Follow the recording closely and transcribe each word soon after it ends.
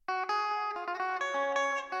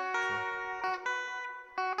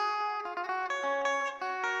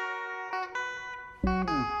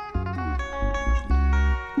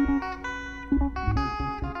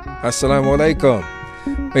Assalamu alaikum.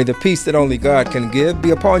 May the peace that only God can give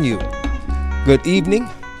be upon you. Good evening.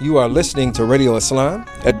 You are listening to Radio Islam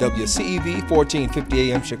at WCEV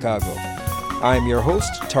 1450 AM Chicago. I am your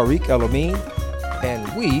host, Tariq El-Amin, and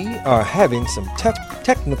we are having some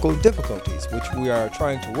technical difficulties, which we are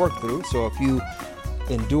trying to work through. So if you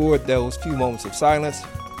endured those few moments of silence,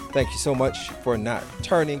 thank you so much for not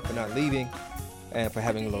turning, for not leaving, and for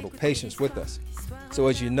having a little patience with us. So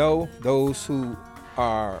as you know, those who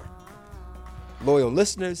are loyal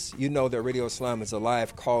listeners, you know that Radio Islam is a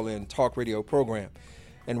live call-in talk radio program,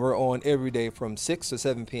 and we're on every day from 6 to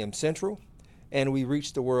 7 p.m. Central, and we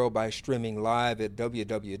reach the world by streaming live at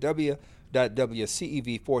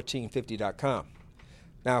www.wcev1450.com.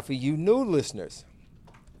 Now, for you new listeners,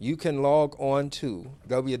 you can log on to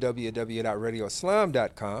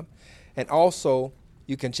www.radioislam.com, and also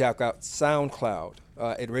you can check out SoundCloud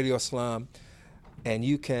at Radio Islam. And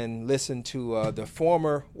you can listen to the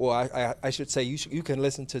former, well, I should say you can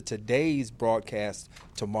listen to today's broadcast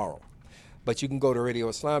tomorrow. But you can go to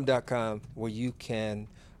radioislam.com where you can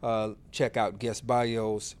check out guest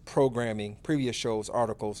bios, programming, previous shows,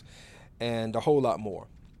 articles, and a whole lot more.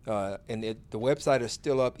 And the website is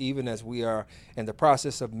still up even as we are in the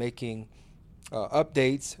process of making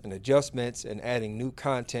updates and adjustments and adding new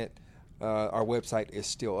content. Our website is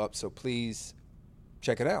still up, so please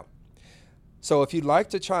check it out. So if you'd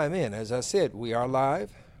like to chime in, as I said, we are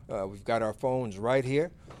live. We've got our phones right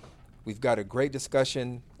here. We've got a great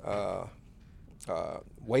discussion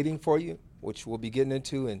waiting for you, which we'll be getting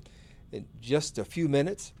into in just a few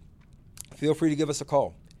minutes. Feel free to give us a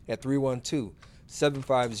call at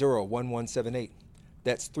 312-750-1178.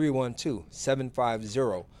 That's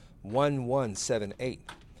 312-750-1178.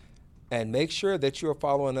 And make sure that you're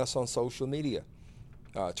following us on social media.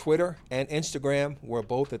 Twitter and Instagram, we're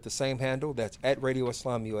both at the same handle. That's at Radio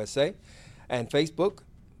Islam USA. And Facebook,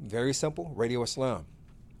 very simple, Radio Islam.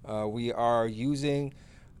 We are using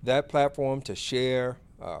that platform to share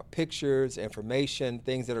pictures, information,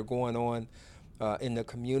 things that are going on in the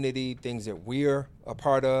community, things that we're a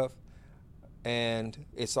part of. And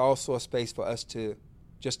it's also a space for us to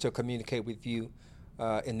communicate with you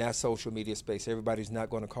in that social media space. Everybody's not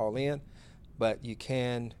going to call in, but you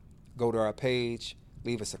can go to our page,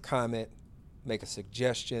 leave us a comment, make a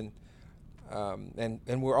suggestion, and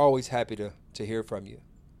we're always happy to hear from you,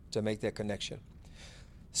 to make that connection.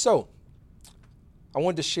 So I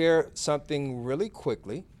wanted to share something really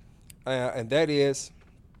quickly, and that is,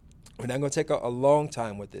 we're not going to take a long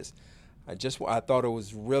time with this. I thought it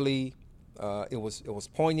was really, it was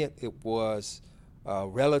poignant, it was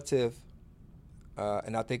relative,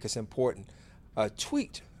 and I think it's important. A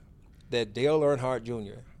tweet that Dale Earnhardt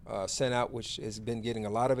Jr. Sent out, which has been getting a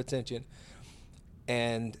lot of attention.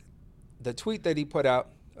 And the tweet that he put out,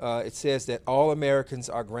 it says that all Americans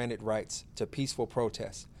are granted rights to peaceful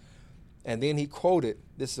protest. And then he quoted,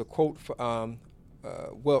 this is a quote,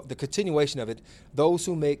 the continuation of it, those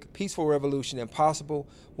who make peaceful revolution impossible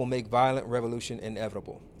will make violent revolution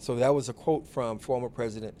inevitable. So that was a quote from former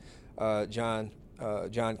President John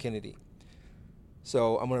Kennedy.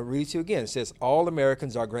 So I'm going to read it to you again. It says, all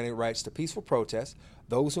Americans are granted rights to peaceful protest.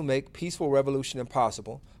 Those who make peaceful revolution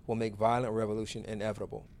impossible will make violent revolution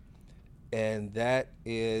inevitable. And that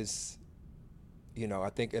is,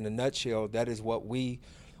 I think in a nutshell, that is what we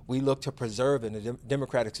look to preserve in a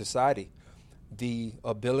democratic society. The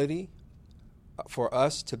ability for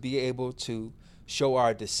us to be able to show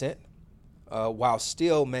our dissent while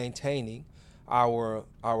still maintaining our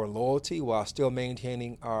loyalty, while still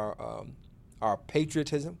maintaining our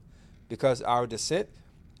patriotism, because our dissent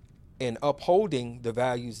in upholding the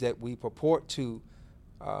values that we purport to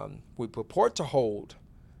hold,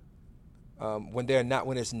 when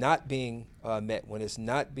it's not being met, when it's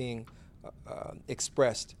not being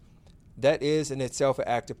expressed, that is in itself an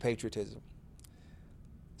act of patriotism.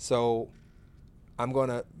 So I'm going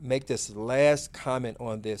to make this last comment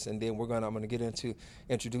on this, and then I'm going to get into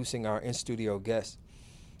introducing our in-studio guest,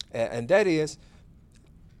 and that is.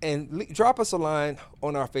 And drop us a line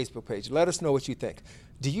on our Facebook page. Let us know what you think.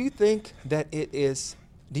 Do you think that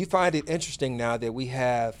do you find it interesting now that we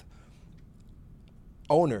have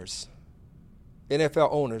owners, NFL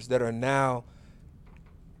owners, that are now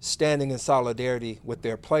standing in solidarity with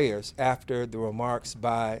their players after the remarks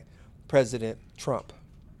by President Trump?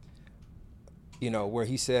 Where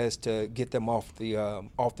he says to get them off the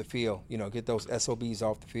field, get those SOBs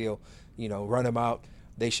off the field, run them out.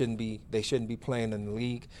 They shouldn't be playing in the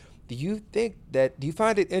league. Do you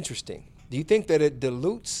find it interesting? Do you think that it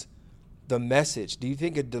dilutes the message? Do you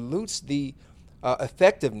think it dilutes the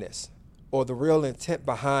effectiveness or the real intent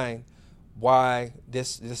behind why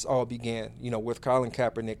this all began. With Colin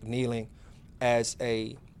Kaepernick kneeling as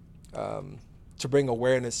a to bring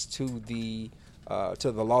awareness to the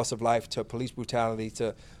loss of life, to police brutality,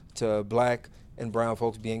 to black and brown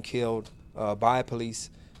folks being killed by police,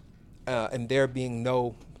 and there being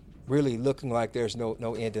really looking like there's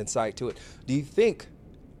no end in sight to it. Do you think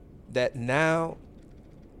that now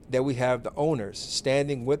that we have the owners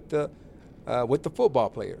standing with the football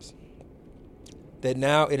players, that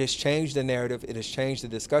now it has changed the narrative, it has changed the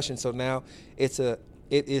discussion, so now it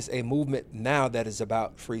is a movement now that is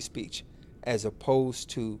about free speech, as opposed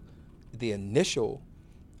to the initial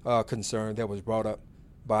concern that was brought up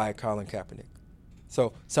by Colin Kaepernick?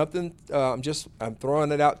 So something, I'm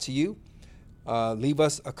throwing it out to you. Leave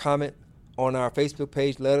us a comment on our Facebook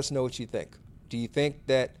page. Let us know what you think. Do you think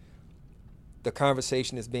that the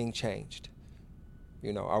conversation is being changed?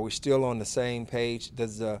 Are we still on the same page?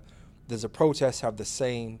 Does the protest have the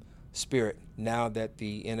same spirit now that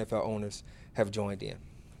the NFL owners have joined in?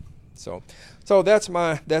 So that's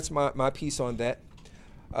my piece on that.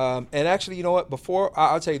 And actually, you know what? Before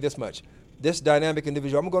I'll tell you this much. This dynamic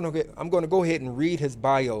individual, I'm going to go ahead and read his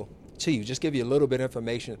bio to you, just give you a little bit of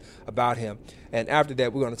information about him. And after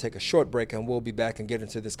that, we're going to take a short break, and we'll be back and get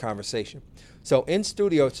into this conversation. So in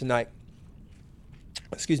studio tonight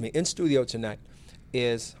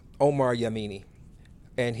is Omar Yamini,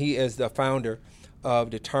 and he is the founder of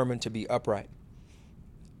Determined to Be Upright.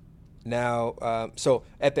 Now, so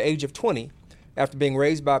at the age of 20, after being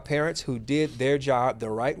raised by parents who did their job the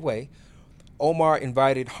right way, Omar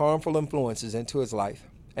invited harmful influences into his life,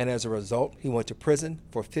 and as a result, he went to prison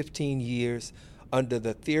for 15 years under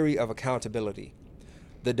the theory of accountability.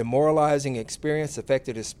 The demoralizing experience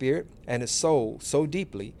affected his spirit and his soul so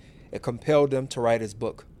deeply, it compelled him to write his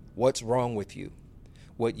book, What's Wrong with You?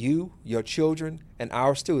 What you, your children, and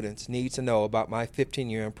our students need to know about my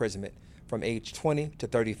 15-year imprisonment from age 20 to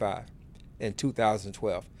 35 in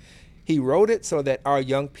 2012. He wrote it so that our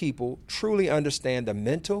young people truly understand the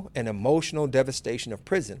mental and emotional devastation of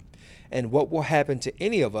prison and what will happen to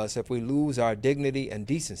any of us if we lose our dignity and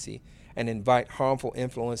decency and invite harmful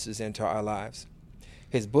influences into our lives.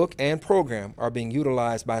 His book and program are being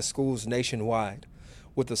utilized by schools nationwide.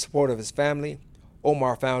 With the support of his family,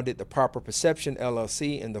 Omar founded the Proper Perception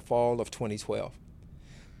LLC in the fall of 2012.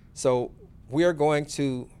 So we are going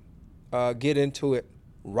to get into it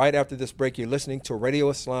right after this break. You're listening to Radio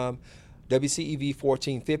Islam, WCEV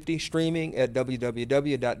 1450, streaming at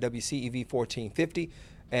www.wcev1450,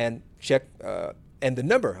 and check, and the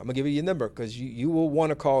number, I'm going to give you your number because you will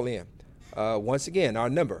want to call in. Once again, our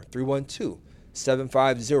number,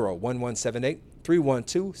 312-750-1178,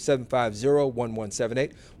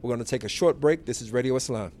 312-750-1178. We're going to take a short break. This is Radio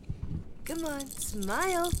Islam. Come on,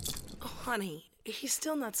 smile. Oh, honey, he's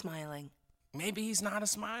still not smiling. Maybe he's not a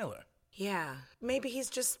smiler. Yeah, maybe he's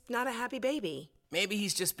just not a happy baby. Maybe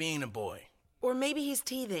he's just being a boy. Or maybe he's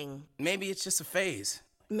teething. Maybe it's just a phase.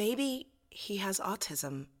 Maybe he has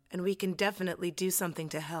autism, and we can definitely do something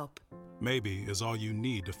to help. Maybe is all you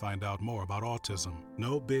need to find out more about autism.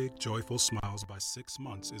 No big, joyful smiles by 6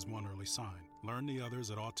 months is one early sign. Learn the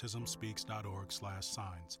others at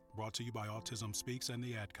autismspeaks.org/signs. Brought to you by Autism Speaks and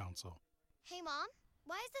the Ad Council. Hey, Mom.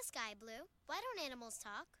 Why is the sky blue? Why don't animals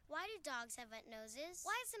talk? Why do dogs have wet noses?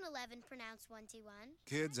 Why is an 11 pronounced 21?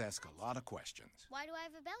 Kids ask a lot of questions. Why do I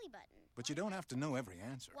have a belly button? But you don't have to know every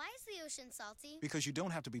answer. Why is the ocean salty? Because you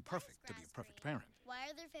don't have to be perfect to be a perfect parent. Why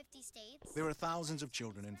are there 50 states? There are thousands of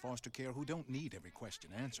children in foster care who don't need every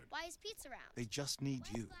question answered. Why is pizza round? They just need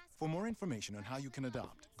you. For more information on how you can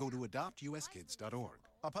adopt, go to adoptuskids.org.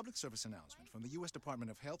 A public service announcement from the U.S.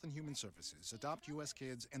 Department of Health and Human Services, Adopt U.S.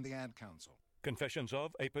 Kids, and the Ad Council. Confessions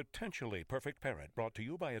of a Potentially Perfect Parent, brought to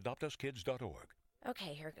you by AdoptUsKids.org.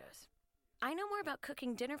 Okay, here goes. I know more about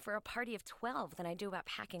cooking dinner for a party of 12 than I do about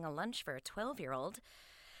packing a lunch for a 12-year-old.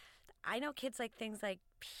 I know kids like things like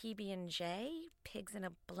PB&J, pigs in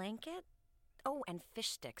a blanket. Oh, and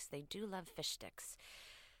fish sticks. They do love fish sticks.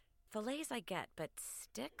 Fillets I get, but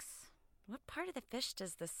sticks? What part of the fish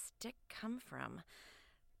does the stick come from?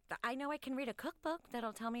 I know I can read a cookbook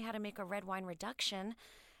that'll tell me how to make a red wine reduction,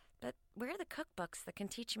 but where are the cookbooks that can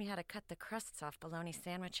teach me how to cut the crusts off bologna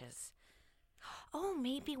sandwiches? Oh,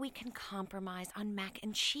 maybe we can compromise on mac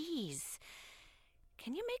and cheese.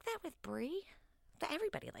 Can you make that with brie?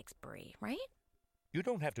 Everybody likes brie, right? You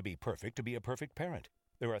don't have to be perfect to be a perfect parent.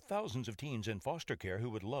 There are thousands of teens in foster care who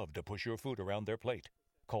would love to push your food around their plate.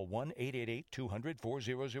 Call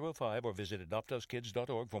 1-888-200-4005 or visit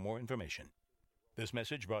AdoptUsKids.org for more information. This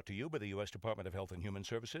message brought to you by the U.S. Department of Health and Human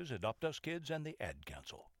Services, Adopt Us Kids, and the Ad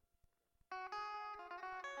Council.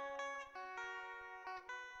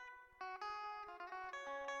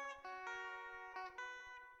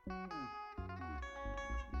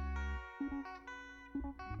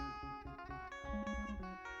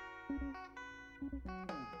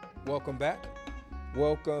 Welcome back.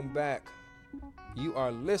 Welcome back. You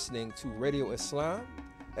are listening to Radio Islam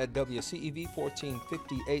at WCEV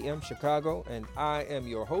 1450 AM Chicago, and I am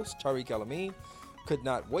your host, Tariq El-Amin. Could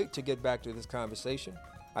not wait to get back to this conversation.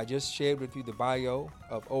 I just shared with you the bio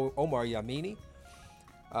of Omar Yamini,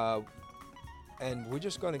 and we're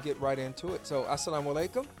just going to get right into it. So, assalamu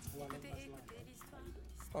alaikum.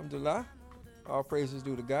 Alhamdulillah. All praises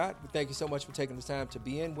due to God. We thank you so much for taking the time to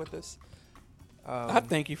be in with us. I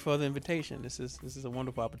thank you for the invitation. This is a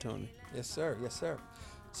wonderful opportunity. Yes, sir. Yes, sir.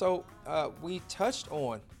 So we touched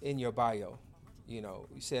on in your bio, you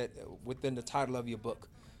said within the title of your book,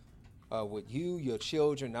 what you, your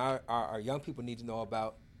children, our young people need to know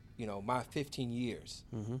about, my 15 years,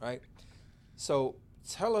 right? So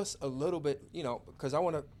tell us a little bit, because we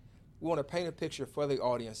want to paint a picture for the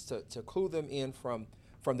audience to clue them in from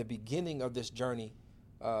the beginning of this journey,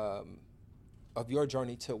 of your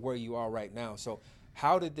journey to where you are right now. So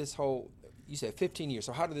how did this you said 15 years,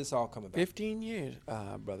 so how did this all come about? 15 years,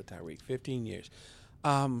 Brother Tariq, 15 years.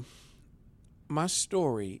 My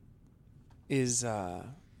story is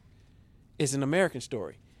an American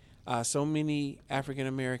story. So many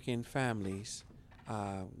African-American families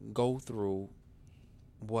go through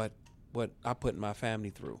what I put my family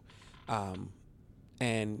through.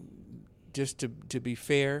 And just to be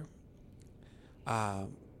fair, I'm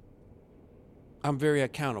very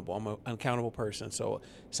accountable. I'm an accountable person. So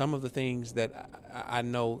some of the things that I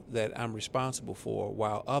know that I'm responsible for,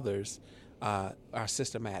 while others are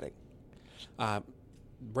systematic.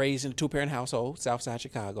 Raised in a two-parent household, Southside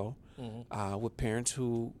Chicago, with parents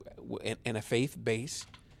who in a faith-based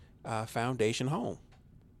foundation home.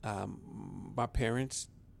 My parents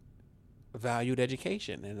valued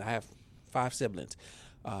education, and I have 5 siblings.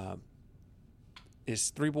 It's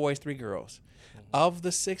 3 boys, 3 girls. Of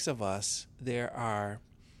the 6 of us, there are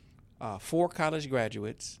 4 college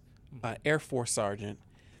graduates, Air Force sergeant,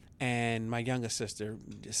 and my youngest sister,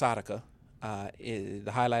 Sadaka.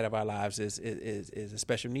 The highlight of our lives is a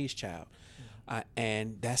special needs child,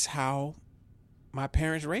 and that's how my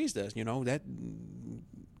parents raised us.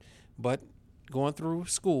 But going through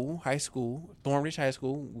school, high school, Thornridge High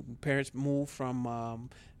School, parents moved from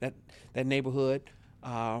that neighborhood.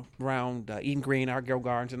 Around Eden Green, our girl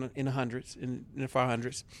gardens in the hundreds, in the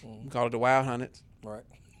 500s. We call it the Wild Hundreds. Right.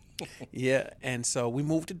 Yeah, and so we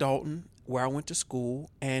moved to Dalton, where I went to school,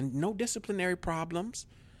 and no disciplinary problems.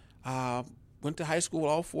 Went to high school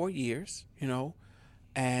all 4 years,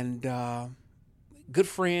 and good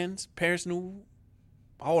friends. Parents knew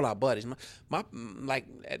all our buddies.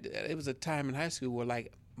 It was a time in high school where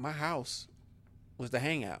my house was the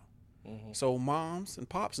hangout. So moms and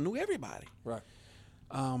pops knew everybody. Right.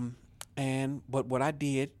 But what I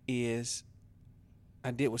did is,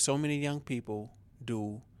 I did what so many young people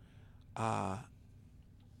do. I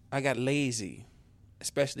got lazy,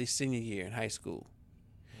 especially senior year in high school.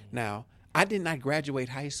 Now, I did not graduate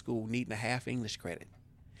high school needing a half English credit.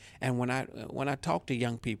 And when I talk to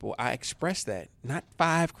young people, I express that. Not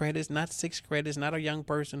 5 credits, not 6 credits, not a young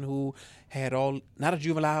person who had not a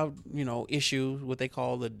juvenile, issue, what they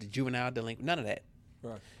call the juvenile delinquent, none of that.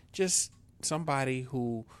 Right. Just somebody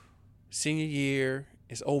who senior year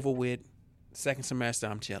is over with, second semester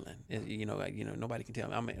I'm chilling. Nobody can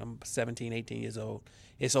tell me. I'm 17, 18 years old.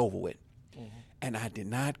 It's over with. And I did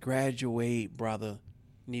not graduate, brother,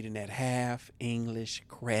 needing that half English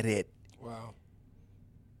credit. Wow.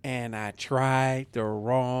 And I tried the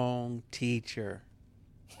wrong teacher.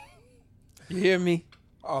 You hear me?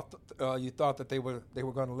 You thought that they were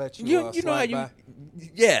going to let you you know how you by?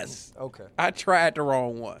 Yes. Okay. I tried the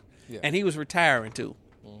wrong one. Yeah. And he was retiring too.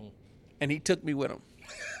 And he took me with him.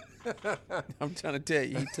 I'm trying to tell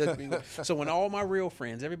you, he took me with him. So when all my real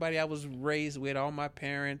friends, everybody I was raised with, all my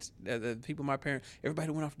parents, the people my parents,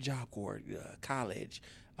 everybody went off to Job Corps, college,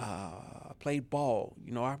 played ball.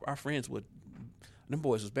 Our friends would, them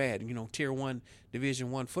boys was bad. Tier 1,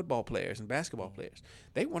 Division 1 football players and basketball players.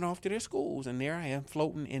 They went off to their schools, and there I am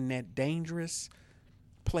floating in that dangerous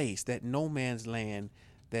place, that no man's land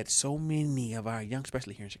that so many of our young,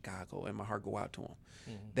 especially here in Chicago, and my heart go out to them,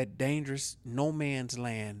 that dangerous no man's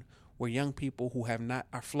land where young people who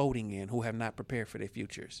are floating in, who have not prepared for their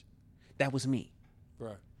futures. That was me.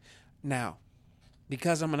 Right. Now,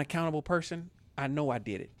 because I'm an accountable person, I know I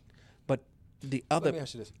did it. But the other... Let me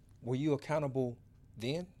ask you this. Were you accountable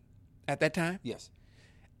then? At that time? Yes.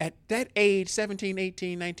 At that age, 17,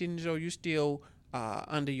 18, 19 years old, you're still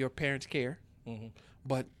under your parents' care.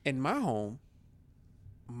 But in my home,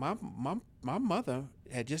 my mother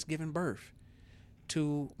had just given birth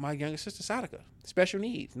to my younger sister, Sadaka, special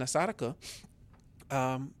needs. Now, Sadaka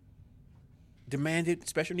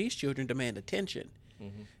special needs children demand attention.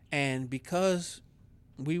 Mm-hmm. And because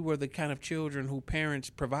we were the kind of children who parents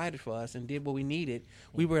provided for us and did what we needed,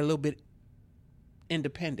 we were a little bit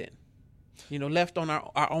independent, left on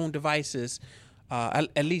our own devices.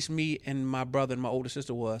 At least me and my brother and my older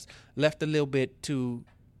sister was left a little bit to,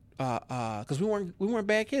 because we weren't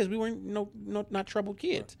bad kids. We weren't not troubled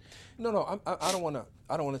kids. No. I don't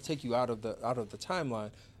want to take you out of the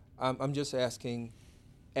timeline. I'm just asking.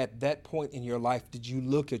 At that point in your life, did you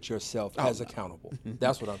look at yourself as accountable?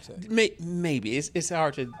 That's what I'm saying. Maybe it's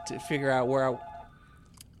hard to figure out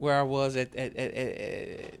where I was at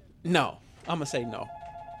no. I'm gonna say no.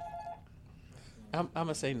 I'm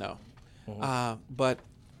gonna say no. Mm-hmm. But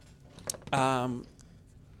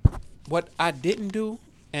what I didn't do,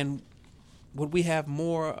 and what we have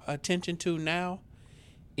more attention to now,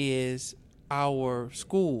 is our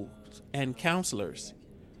schools and counselors.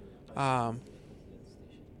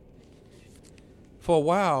 For a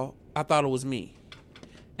while, I thought it was me,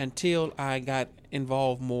 until I got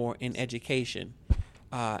involved more in education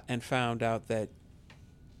and found out that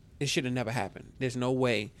it should have never happened. There's no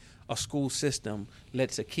way a school system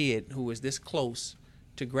lets a kid who is this close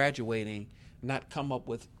to graduating not come up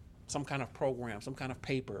with some kind of program, some kind of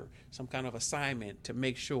paper, some kind of assignment to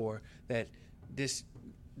make sure that this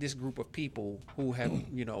group of people who have,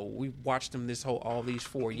 we've watched them all these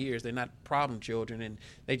 4 years. They're not problem children, and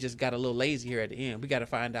they just got a little lazy here at the end. We got to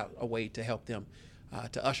find out a way to help them,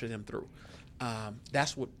 to usher them through.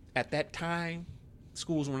 That's what, at that time,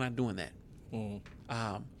 schools were not doing that. Mm.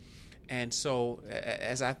 And so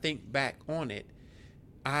as I think back on it,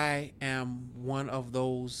 I am one of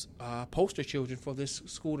those poster children for this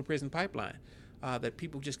school to prison pipeline that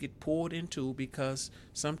people just get pulled into because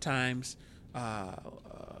sometimes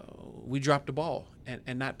we drop the ball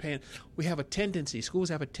and not paying. Schools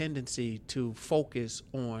have a tendency to focus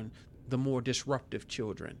on the more disruptive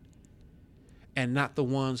children and not the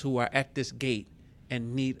ones who are at this gate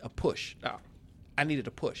and need a push. I needed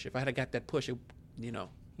a push. If I had got that push, I would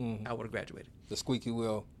have graduated. The squeaky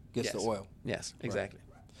wheel gets the oil. Yes, exactly. Right.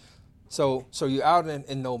 So you're out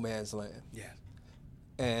in no man's land. Yeah.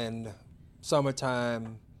 And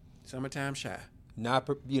summertime shy. Not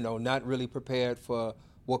really prepared for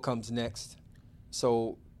what comes next.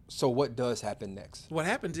 So what does happen next? What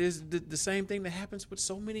happens is the same thing that happens with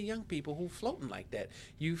so many young people who floating like that.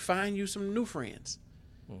 You find you some new friends.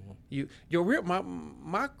 Mm-hmm.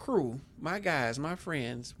 My crew, my guys, my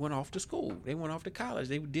friends went off to school. They went off to college.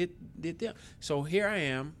 They did them. So here I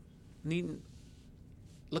am,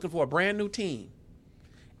 looking for a brand new team,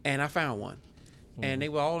 and I found one. Mm-hmm. And they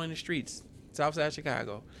were all in the streets, Southside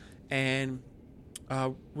Chicago, and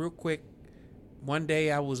real quick, one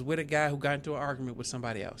day I was with a guy who got into an argument with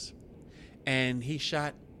somebody else, and he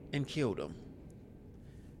shot and killed him.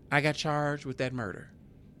 I got charged with that murder.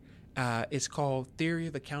 It's called theory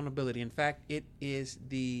of accountability. In fact, it is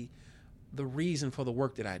the reason for the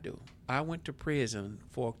work that I do. I went to prison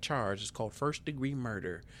for a charge. It's called first-degree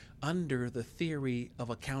murder under the theory of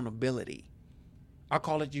accountability. I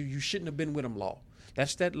call it you shouldn't have been with them law.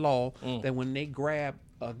 That's that law that when they grab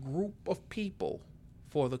a group of people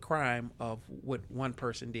for the crime of what one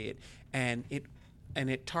person did, and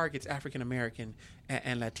it targets African American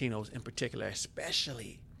and Latinos in particular,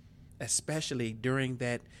 especially during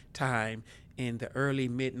that time in the early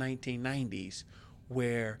mid 1990s,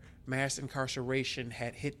 where mass incarceration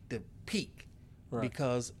had hit the peak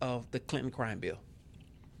because of the Clinton crime bill.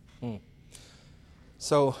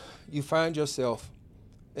 So you find yourself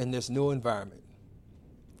in this new environment,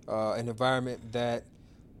 an environment that,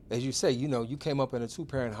 as you say, you came up in a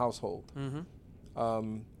 2-parent household,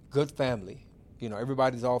 good family,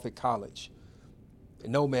 everybody's off at college,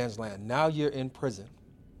 in no man's land. Now you're in prison.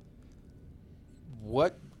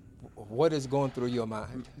 What is going through your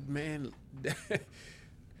mind? Man,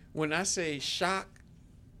 when I say shock,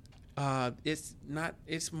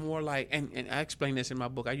 it's more like, and I explain this in my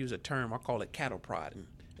book, I use a term, I call it cattle prodding.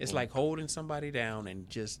 It's like holding somebody down and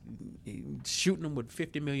just shooting them with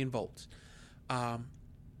 50 million volts. I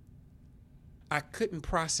couldn't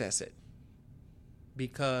process it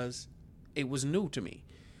because it was new to me,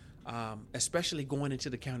 especially going into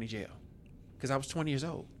the county jail, because I was 20 years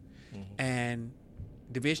old. And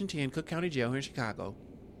Division 10, Cook County Jail here in Chicago,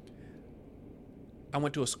 I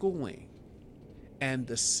went to a school wing, and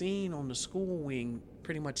the scene on the school wing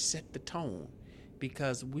pretty much set the tone,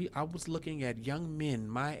 because I was looking at young men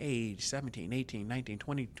my age, 17, 18, 19,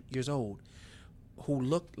 20 years old, who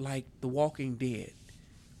looked like the Walking Dead,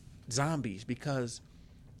 zombies, because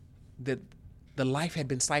the life had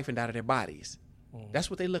been siphoned out of their bodies. That's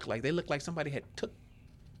what they look like. They look like somebody had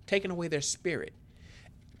taken away their spirit,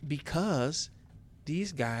 because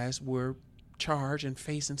these guys were charged and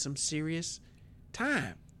facing some serious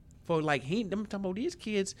time. For like them talking about these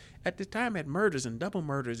kids at the time had murders and double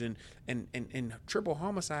murders and triple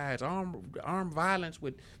homicides, armed violence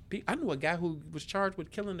with I knew a guy who was charged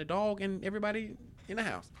with killing the dog and everybody in the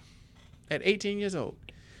house at 18 years old.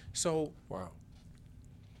 So wow.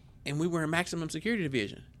 And we were in maximum security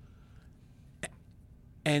division.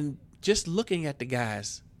 And just looking at the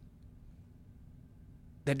guys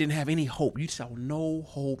that didn't have any hope, you saw no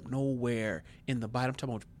hope nowhere in the bottom. I'm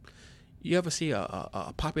talking about, you ever see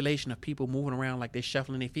a population of people moving around like they're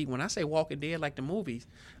shuffling their feet? When I say Walking Dead, like the movies,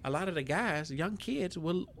 a lot of the guys, young kids,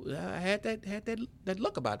 had that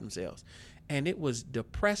look about themselves, and it was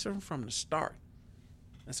depressing from the start.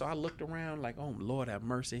 And so I looked around like, oh Lord, have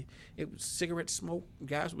mercy. It was cigarette smoke.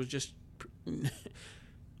 Guys was just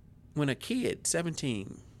when a kid,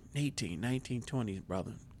 17, 18, 19, 20,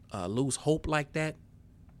 brother, lose hope like that,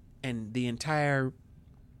 and the entire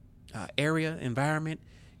area environment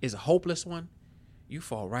is a hopeless one, you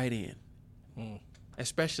fall right in.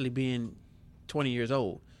 Especially being 20 years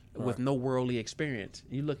old with no worldly experience.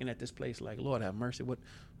 You're looking at this place like, Lord have mercy.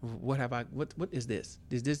 What have I? What is this?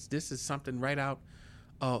 This is something right out.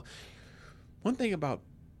 One thing about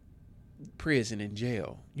prison and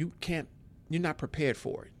jail, you're not prepared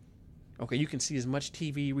for it. Okay, you can see as much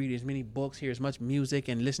TV, read as many books, hear as much music,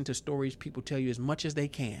 and listen to stories people tell you as much as they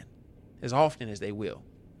can, as often as they will.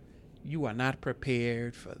 You are not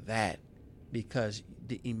prepared for that, because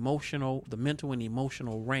the mental and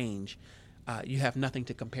emotional range, you have nothing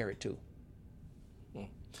to compare it to.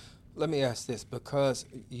 Let me ask this, because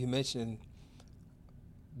you mentioned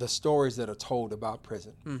the stories that are told about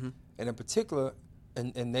prison, and in particular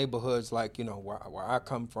in neighborhoods like, where I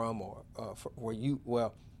come from, or where you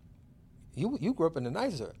grew up in the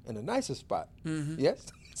nicer spot, yes.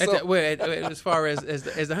 As far as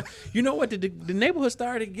the, you know what, the neighborhood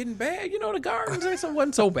started getting bad. The gardens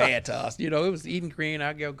wasn't so bad to us. It was Eden Green,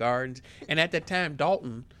 Argyle Gardens, and at that time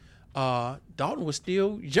Dalton was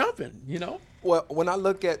still jumping. Well, when I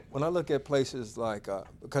look at places like,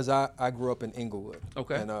 because I grew up in Inglewood,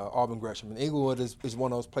 and Auburn Gresham, and Inglewood is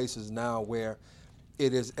one of those places now where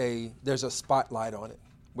there's a spotlight on it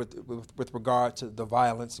with regard to the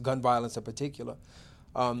violence, gun violence in particular.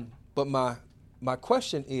 But my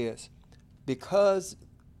question is, because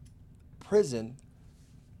prison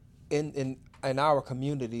in our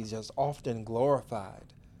communities is often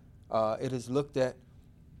glorified, it is looked at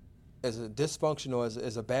as a dysfunctional,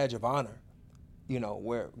 as a badge of honor,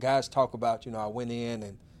 where guys talk about, I went in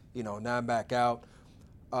and, now I'm back out.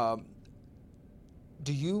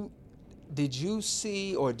 Did you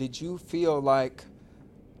see, or did you feel like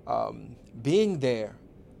being there,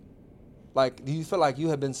 like, do you feel like you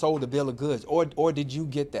have been sold a bill of goods, or did you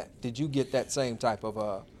get that? Did you get that same type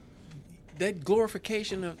of that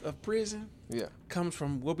glorification of prison? Yeah, comes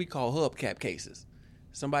from what we call hubcap cases.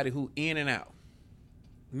 Somebody who in and out.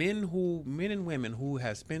 Men and women who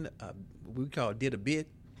have spent did a bid.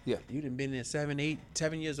 Yeah, you done been there 7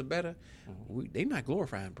 years or better. They not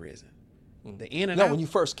glorifying prison. The in and no, out. when you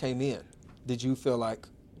first came in, did you feel like,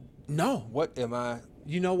 no, what am I?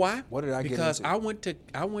 You know why? What did I get into? Because I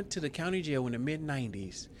went to the county jail in the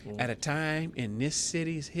mid-90s at a time in this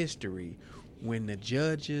city's history when the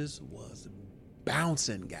judges was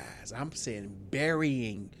bouncing guys. I'm saying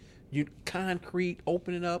burying you, concrete,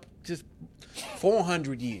 opening up, just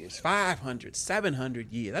 400 years, 500,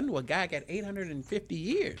 700 years. I knew a guy got 850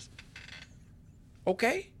 years.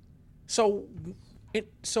 Okay? So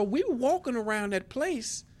we were walking around that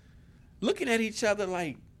place looking at each other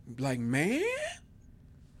like, man?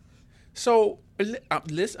 So,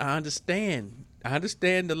 listen, I understand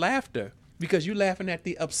the laughter, because you're laughing at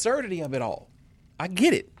the absurdity of it all. I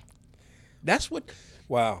get it. That's what.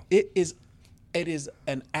 Wow. It is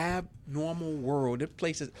an abnormal world. It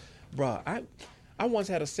places, bruh. I once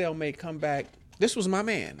had a cellmate come back. This was my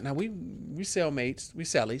man. Now we cellmates, we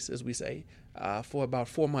cellies, as we say, for about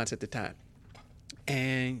 4 months at the time.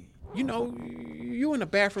 And you in a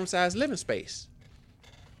bathroom-sized living space,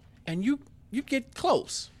 and you get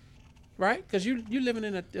close, right? Because you living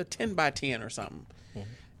in a 10 by 10 or something,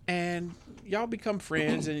 and y'all become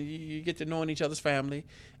friends, and you get to knowing each other's family.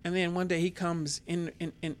 And then one day he comes in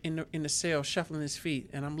the cell shuffling his feet,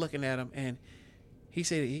 and I'm looking at him, and he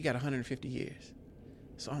said he got 150 years.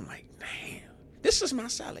 So I'm like, damn, this is my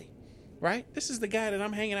cellie, right? This is the guy that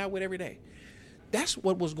I'm hanging out with every day. That's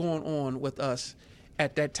what was going on with us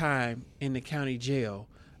at that time in the county jail,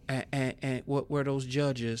 and where those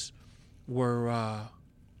judges were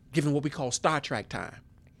given what we call Star Trek time.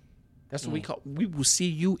 That's what we call. We will see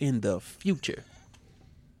you in the future.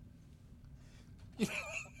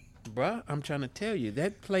 Bruh, I'm trying to tell you,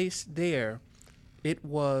 that place there, it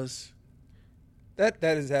was. That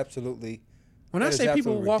is absolutely. When I say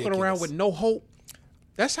people were walking ridiculous. around with no hope,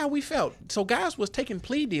 that's how we felt. So guys was taking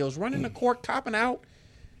plea deals, running the court, copping out.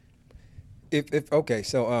 Okay,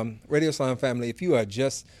 so Radio Islam family, if you are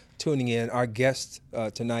just tuning in, our guest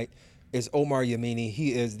tonight is Omar Yamini.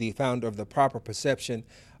 He is the founder of The Proper Perception,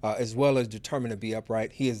 as well as Determined to Be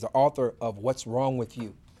Upright. He is the author of What's Wrong with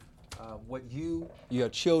You, what you, your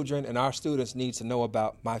children, and our students need to know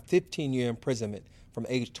about my 15-year imprisonment from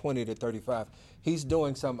age 20 to 35. He's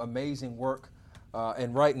doing some amazing work,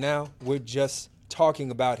 and right now we're just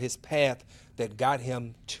talking about his path that got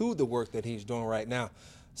him to the work that he's doing right now.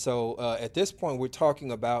 So at this point, we're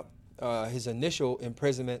talking about his initial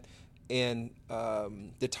imprisonment in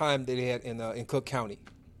the time that he had in Cook County.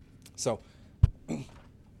 So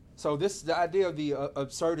this the idea of the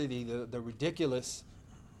absurdity, the ridiculous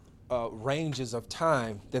ranges of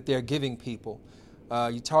time that they're giving people.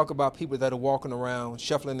 You talk about people that are walking around,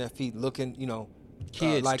 shuffling their feet, looking,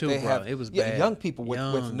 kids like too, they bro. have. It was yeah, bad. young people with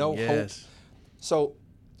no hope. So,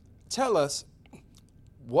 tell us,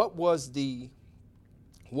 what was the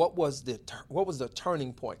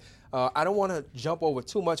turning point? I don't want to jump over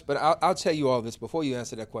too much, but I'll tell you all this before you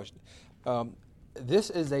answer that question. This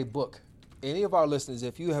is a book. Any of our listeners,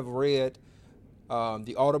 if you have read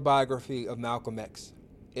the autobiography of Malcolm X,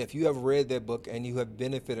 if you have read that book and you have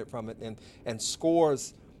benefited from it, and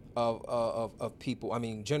scores of people, I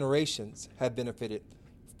mean generations, have benefited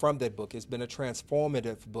from that book. It's been a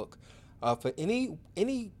transformative book for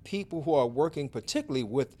any people who are working, particularly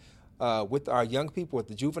with our young people, with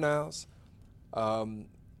the juveniles.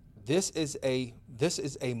 This is a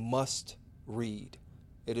must read.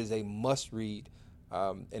 It is a must read,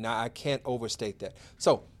 and I can't overstate that.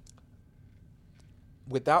 So,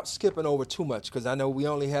 without skipping over too much, because I know we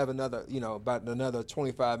only have about another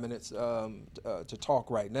 25 minutes to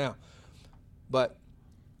talk right now. But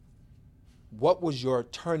what was your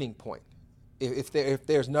turning point? If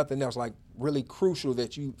there's nothing else like really crucial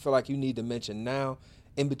that you feel like you need to mention now,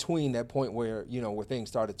 in between that point where where things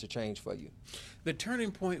started to change for you. The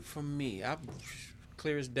turning point for me,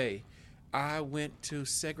 clear as day, I went to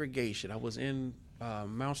segregation. I was in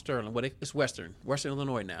Mount Sterling. It's Western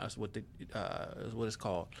Illinois now. Is what it's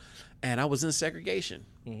called. And I was in segregation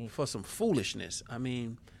for some foolishness. I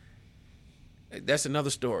mean, that's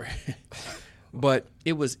another story. But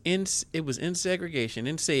it was in segregation,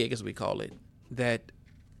 in SEG as we call it, that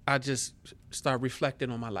I just started reflecting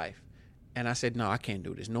on my life. And I said, no, I can't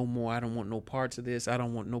do this no more. I don't want no parts of this. I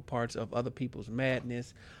don't want no parts of other people's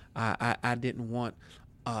madness. I didn't want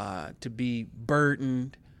to be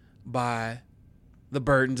burdened by the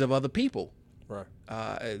burdens of other people, right?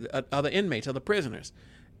 Other inmates, other prisoners.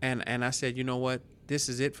 And I said, you know what? This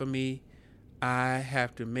is it for me. I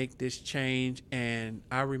have to make this change. And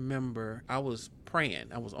I remember I was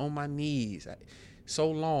praying. I was on my knees so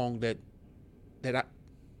long that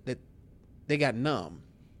they got numb.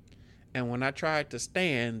 And when I tried to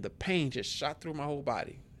stand, the pain just shot through my whole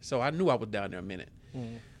body. So I knew I was down there a minute.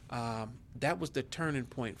 That was the turning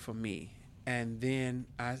point for me. And then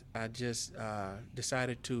I just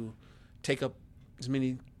decided to take up as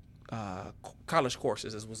many college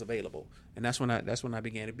courses as was available. And that's when I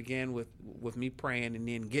began. It began with me praying and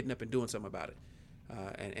then getting up and doing something about it.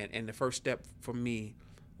 And the first step for me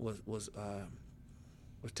was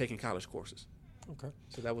taking college courses. Okay.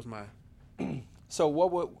 So that was my. So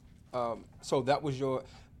what would so that was your.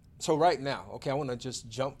 So right now, okay, I want to just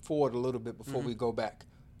jump forward a little bit before we go back.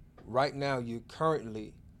 Right now, you're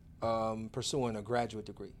currently pursuing a graduate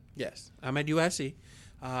degree. Yes, I'm at USC,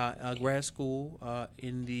 a grad school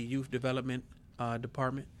in the youth development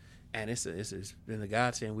department, and it's been a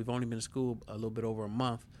godsend. We've only been in school a little bit over a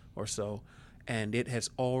month or so, and it has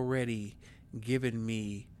already given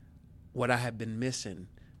me what I have been missing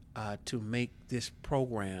to make this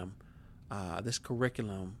program, this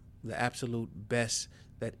curriculum, the absolute best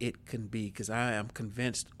that it can be, because I am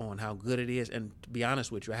convinced on how good it is. And to be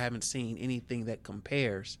honest with you, I haven't seen anything that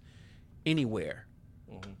compares anywhere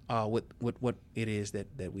with what it is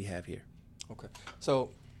that we have here. Okay.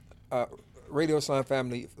 So, Radio Islam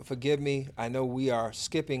family, forgive me. I know we are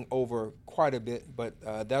skipping over quite a bit, but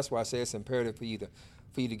that's why I say it's imperative for you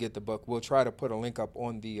to get the book. We'll try to put a link up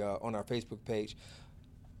on the on our Facebook page.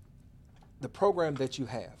 The program that you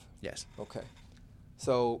have. Yes. Okay.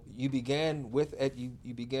 So you began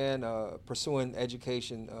pursuing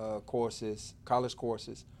education courses, college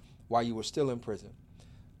courses, while you were still in prison.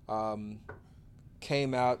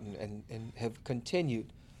 Came out and have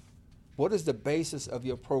continued. what is the basis of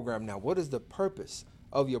your program now? What is the purpose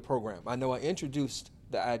of your program? I know I introduced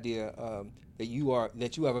the idea that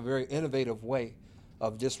you have a very innovative way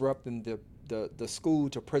of disrupting the school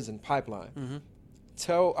to prison pipeline. Mm-hmm.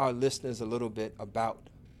 Tell our listeners a little bit about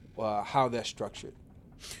how that's structured.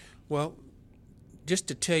 Well, just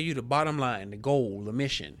to tell you the bottom line, the goal, the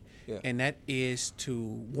mission, and that is to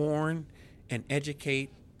warn and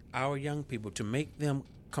educate our young people, to make them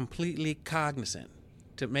completely cognizant,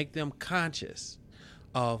 to make them conscious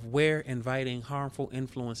of where inviting harmful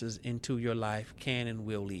influences into your life can and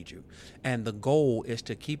will lead you. And the goal is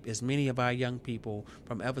to keep as many of our young people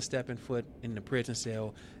from ever stepping foot in the prison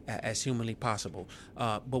cell as humanly possible.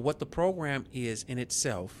 But what the program is in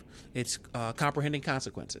itself, it's comprehending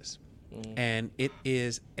consequences. Mm-hmm. And it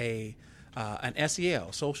is an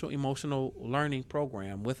SEL, social emotional learning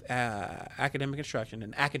program with academic instruction,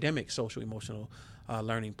 an academic social emotional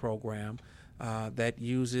learning program that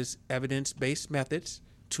uses evidence-based methods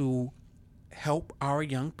to help our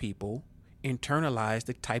young people internalize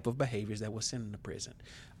the type of behaviors that will send them to prison.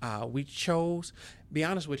 We chose, be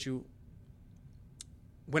honest with you,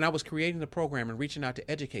 when I was creating the program and reaching out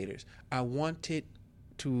to educators, I wanted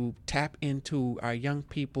to tap into our young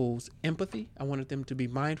people's empathy. I wanted them to be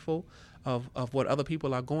mindful of what other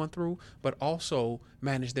people are going through, but also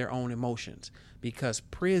manage their own emotions. Because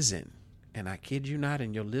prison, and I kid you not,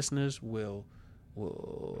 and your listeners will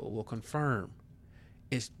confirm,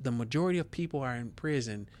 is the majority of people are in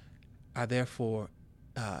prison are there for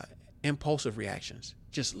impulsive reactions,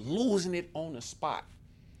 just losing it on the spot.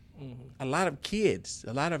 Mm-hmm. A lot of kids,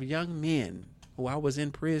 a lot of young men who I was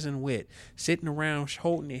in prison with, sitting around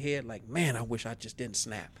holding their head like, man, I wish I just didn't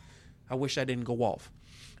snap. I wish I didn't go off.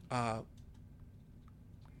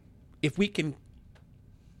 If we can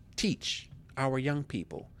teach our young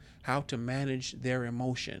people how to manage their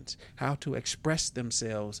emotions, how to express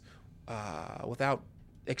themselves without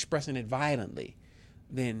expressing it violently,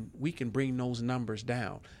 then we can bring those numbers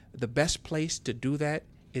down. The best place to do that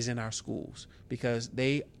is in our schools, because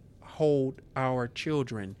they hold our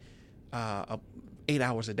children 8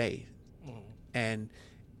 hours a day. Mm-hmm. And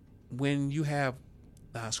when you have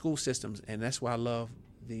school systems, and that's why I love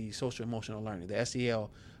the social emotional learning, the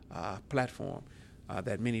SEL platform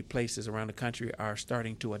that many places around the country are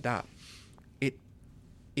starting to adopt. It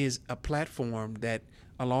is a platform that,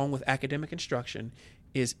 along with academic instruction,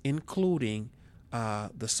 is including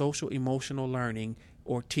the social emotional learning,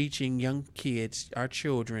 or teaching young kids, our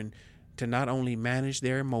children, to not only manage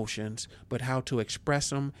their emotions, but how to express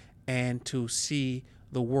them and to see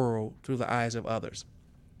the world through the eyes of others.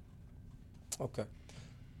 Okay.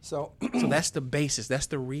 So that's the basis. That's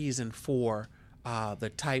the reason for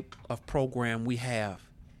the type of program we have,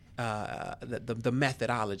 the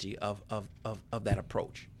methodology of that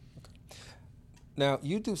approach. Okay. Now,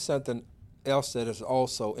 you do something else that is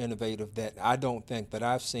also innovative that I don't think that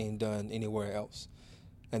I've seen done anywhere else,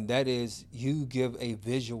 and that is you give a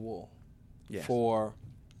visual for,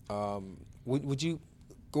 would you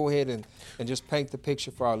go ahead and just paint the picture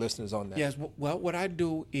for our listeners on that? Yes. Well, what I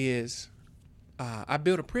do is I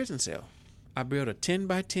build a prison cell. I built a 10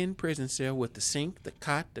 by 10 prison cell with the sink, the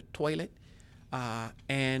cot, the toilet,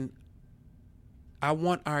 and I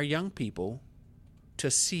want our young people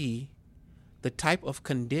to see the type of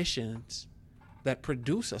conditions that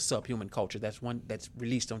produce a subhuman culture that's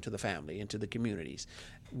released onto the family, into the communities.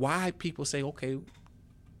 Why people say, okay,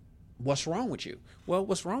 what's wrong with you? Well,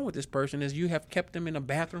 what's wrong with this person is you have kept them in a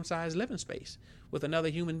bathroom-sized living space with another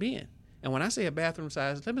human being. And when I say a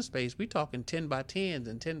bathroom-sized living space, we're talking 10 by 10s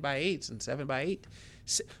and 10 by 8s and 7 by 8.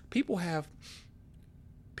 People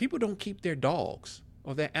don't keep their dogs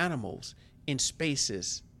or their animals in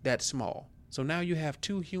spaces that small. So now you have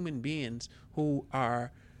two human beings who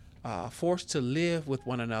are forced to live with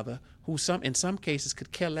one another, who in some cases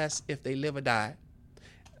could care less if they live or die.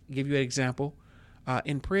 I'll give you an example.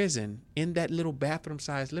 In prison, in that little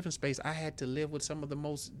bathroom-sized living space, I had to live with some of the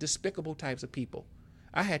most despicable types of people.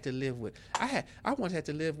 I once had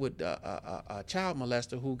to live with a child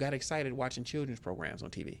molester who got excited watching children's programs on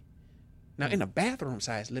TV. Now, in a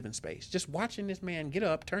bathroom-sized living space, just watching this man get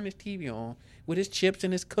up, turn his TV on with his chips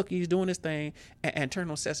and his cookies, doing his thing, and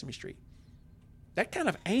turn on Sesame Street. That kind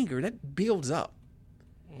of anger, that builds up.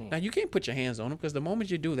 Now, you can't put your hands on him, because the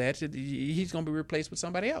moment you do that, he's going to be replaced with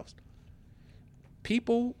somebody else.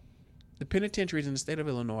 The penitentiaries in the state of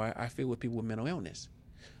Illinois are filled with people with mental illness.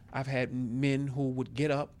 I've had men who would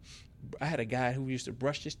get up. I had a guy who used to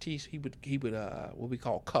brush his teeth. He would what we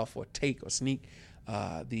call cuff or take or sneak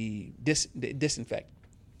the disinfect,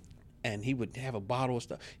 and he would have a bottle of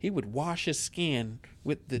stuff. He would wash his skin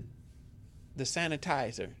with the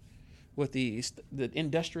sanitizer with the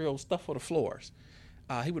industrial stuff for the floors.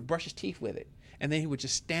 He would brush his teeth with it, and then he would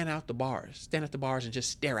just stand at the bars and just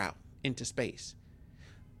stare out into space.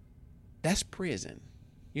 That's prison.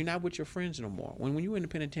 You're not with your friends no more. When you're in the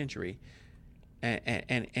penitentiary,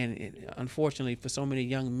 and unfortunately for so many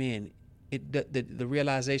young men, the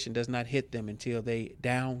realization does not hit them until they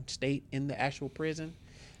downstate in the actual prison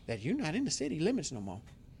that you're not in the city limits no more.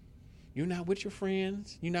 You're not with your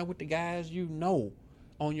friends. You're not with the guys you know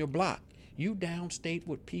on your block. You downstate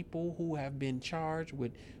with people who have been charged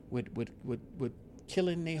with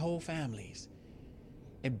killing their whole families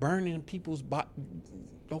and burning people's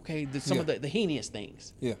some of the heinous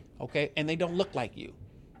things. Yeah. Okay, and they don't look like you.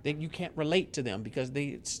 You can't relate to them because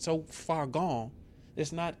they're so far gone.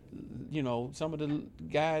 It's not, some of the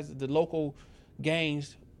guys, the local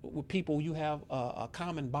gangs with people you have a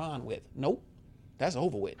common bond with. Nope, that's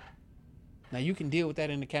over with. Now you can deal with that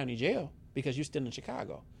in the county jail because you're still in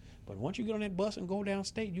Chicago. But once you get on that bus and go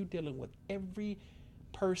downstate, you're dealing with every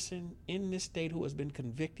person in this state who has been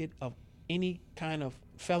convicted of any kind of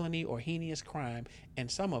felony or heinous crime, and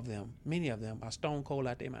some of them, many of them, are stone cold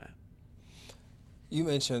out their mind. You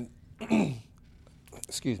mentioned,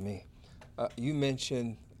 excuse me, you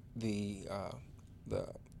mentioned the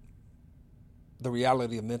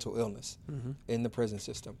reality of mental illness in the prison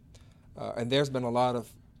system, and there's been a lot of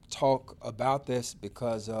talk about this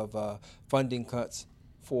because of funding cuts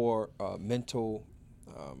for mental,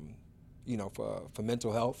 for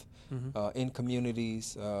mental health in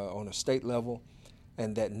communities on a state level,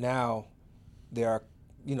 and that now that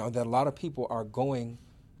a lot of people are going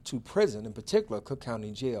to prison, in particular Cook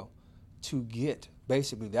County Jail, to get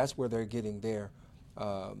basically that's where they're getting their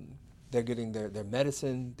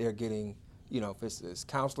medicine, they're getting if it's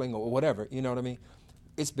counseling or whatever, you know what I mean.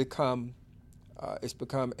 It's become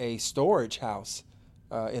a storage house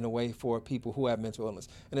in a way for people who have mental illness,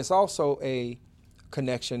 and it's also a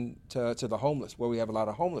connection to the homeless, where we have a lot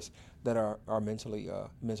of homeless that are mentally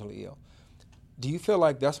ill. Do you feel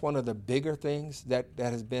like that's one of the bigger things that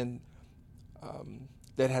has been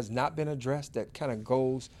that has not been addressed, that kind of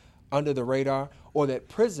goes under the radar, or that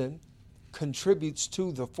prison contributes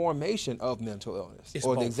to the formation of mental illness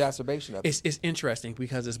or the exacerbation of it? It's interesting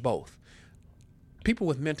because it's both. People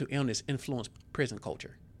with mental illness influence prison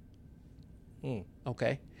culture.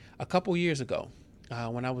 Okay, a couple years ago,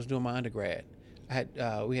 when I was doing my undergrad,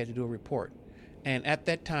 we had to do a report, and at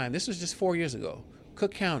that time, this was just 4 years ago,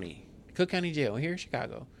 Cook County Jail here in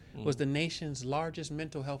Chicago was the nation's largest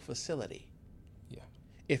mental health facility. Yeah.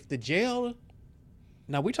 If the jail,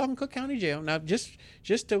 now we're talking Cook County Jail, now just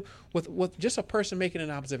with just a person making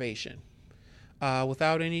an observation,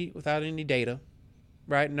 without any data,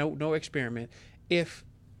 right? No experiment. If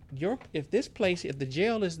the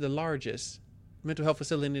jail is the largest mental health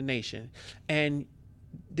facility in the nation, and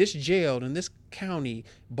this jail in this county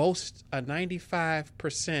boasts a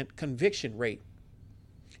 95% conviction rate,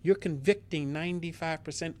 you're convicting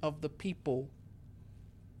 95% of the people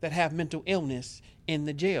that have mental illness in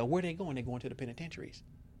the jail. Where are they going? They're going to the penitentiaries.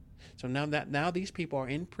 So now these people are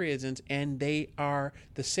in prisons, and they are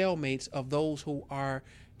the cellmates of those who are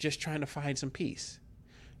just trying to find some peace.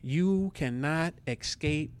 You cannot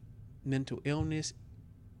escape mental illness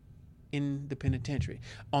in the penitentiary.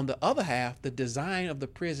 On the other half, the design of the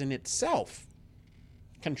prison itself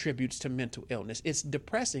contributes to mental illness. It's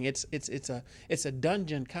depressing. It's a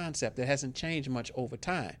dungeon concept that hasn't changed much over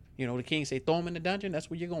time. The king say, throw them in the dungeon, that's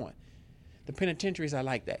where you're going. The penitentiaries are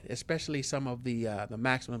like that, especially some of the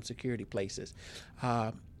maximum security places.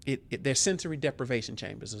 They're sensory deprivation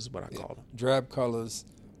chambers is what I call them. Drab colors,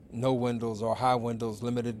 no windows or high windows,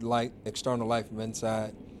 limited light, external light from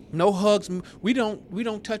inside. No hugs. We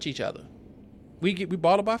don't touch each other. We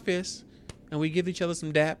ball up our fists and we give each other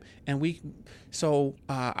some dap. And real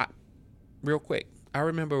quick, I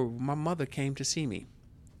remember my mother came to see me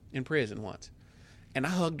in prison once, and I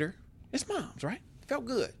hugged her. It's mom's, right? Felt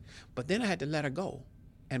good. But then I had to let her go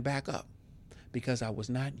and back up because I was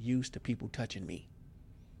not used to people touching me.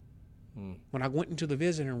 When I went into the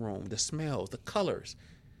visiting room, the smells, the colors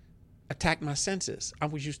attacked my senses. I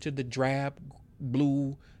was used to the drab,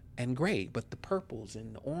 blue, and gray, but the purples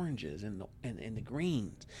and the oranges and the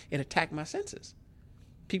greens, it attacked my senses.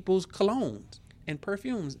 People's colognes and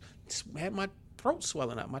perfumes had my throat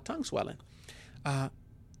swelling up, my tongue swelling,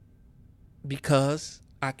 because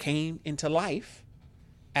I came into life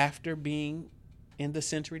after being in the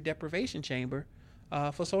sensory deprivation chamber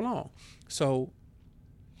for so long. So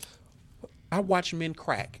I watch men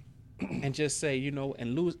crack and just say,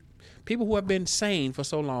 and lose. People who have been sane for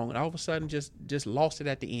so long and all of a sudden just lost it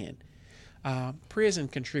at the end. Prison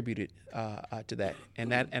contributed to that,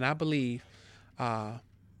 and I believe,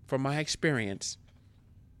 from my experience,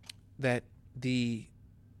 that the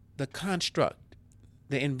construct,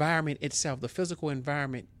 the environment itself, the physical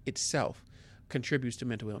environment itself, contributes to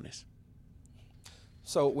mental illness.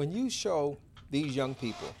 So when you show these young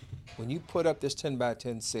people, when you put up this 10 by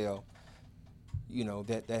 10 cell, you know,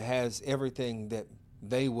 that has everything that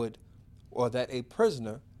they would, or that a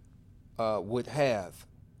prisoner would have,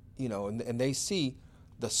 you know, and they see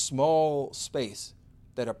the small space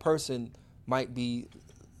that a person might be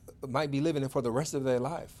living in for the rest of their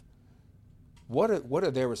life. What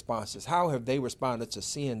are their responses? How have they responded to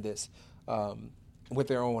seeing this with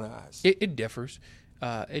their own eyes? It differs.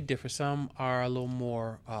 It differs. Some are a little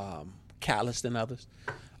more callous than others,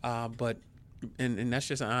 but and that's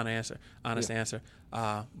just an honest answer.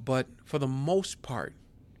 But for the most part,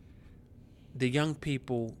 the young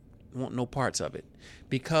people want no parts of it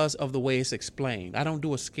because of the way it's explained. I don't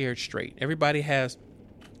do a scared straight. Everybody has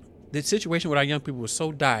the situation with our young people was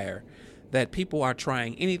so dire that people are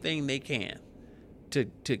trying anything they can to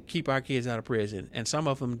keep our kids out of prison, and some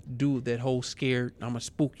of them do that whole scared, I'm gonna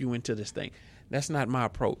spook you into this thing. That's not my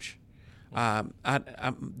approach.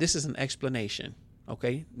 This is an explanation.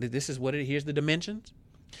 Okay, this is what it. Here's the dimensions.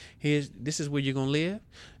 This is where you're gonna live.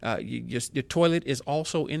 Your toilet is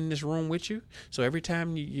also in this room with you. So every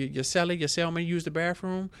time your cellman use the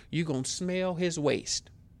bathroom, you're gonna smell his waste.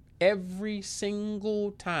 Every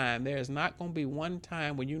single time. There is not gonna be one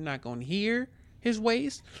time when you're not gonna hear his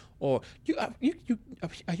waste, or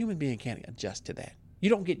a human being can't adjust to that. You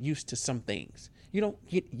don't get used to some things. You don't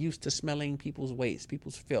get used to smelling people's waste,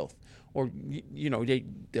 people's filth, or the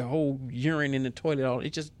whole urine in the toilet.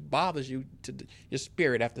 It just bothers you to your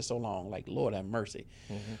spirit after so long. Like, Lord have mercy.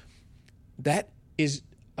 Mm-hmm. That is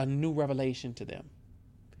a new revelation to them.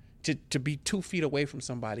 To be 2 feet away from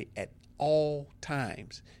somebody at all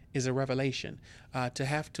times is a revelation. To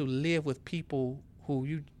have to live with people who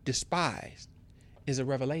you despise is a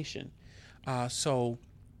revelation. So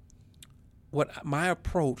what my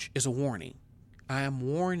approach is a warning. I am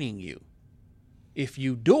warning you. If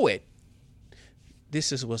you do it,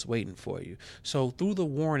 this is what's waiting for you. So through the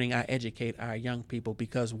warning, I educate our young people,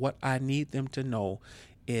 because what I need them to know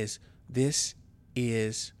is this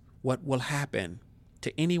is what will happen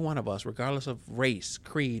to any one of us, regardless of race,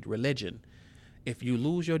 creed, religion. If you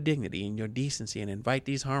lose your dignity and your decency and invite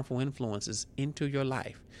these harmful influences into your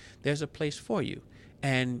life, there's a place for you.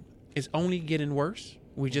 And it's only getting worse.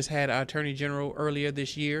 We just had our Attorney General earlier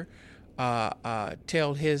this year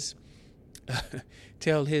tell his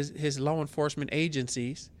law enforcement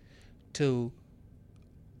agencies to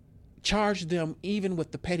charge them even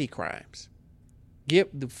with the petty crimes. Give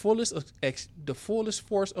the fullest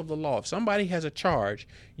force of the law. If somebody has a charge,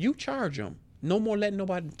 you charge them. No more letting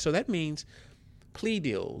nobody. So that means plea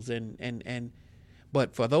deals and.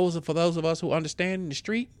 But for those of us who understand the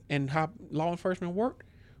street and how law enforcement work,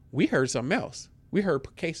 we heard something else. We heard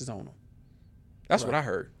put cases on them. That's what I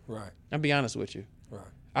heard. Right. I'll be honest with you. Right.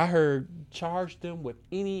 I heard charge them with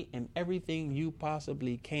any and everything you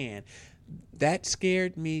possibly can. That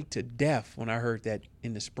scared me to death when I heard that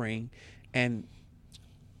in the spring. And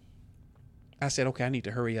I said, okay, I need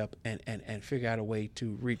to hurry up and figure out a way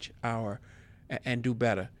to reach and do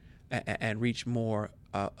better and reach more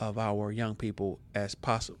of our young people as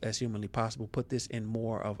humanly possible. Put this in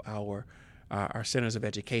more of our centers of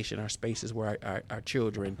education, our spaces where our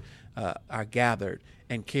children are gathered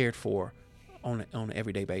and cared for on an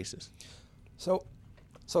everyday basis. So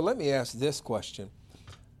let me ask this question.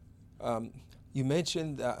 You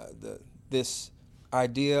mentioned this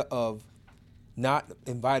idea of not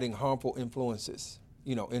inviting harmful influences,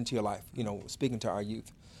 into your life. Speaking to our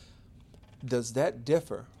youth, does that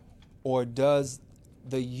differ, or does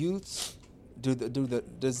the youths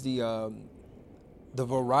does the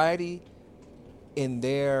variety in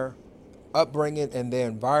their upbringing and their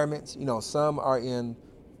environments?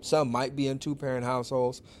 Some might be in 2-parent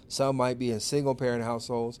households, some might be in single-parent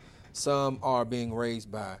households, some are being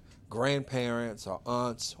raised by grandparents or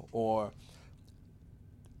aunts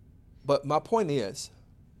But my point is,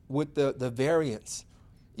 with the variance,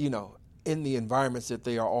 in the environments that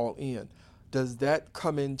they are all in, does that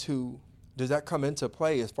come into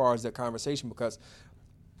play as far as that conversation? Because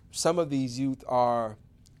some of these youth are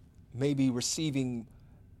maybe receiving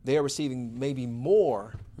maybe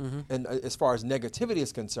more, and as far as negativity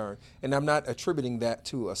is concerned. And I'm not attributing that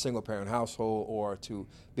to a single parent household or to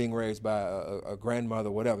being raised by a grandmother,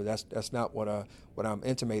 whatever. That's not what I'm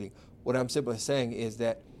intimating. What I'm simply saying is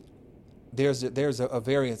that there's a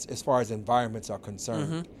variance as far as environments are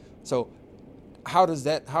concerned. Mm-hmm. So how does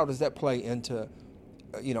that play into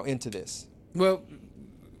this? Well,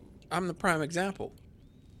 I'm the prime example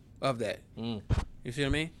of that. You see what I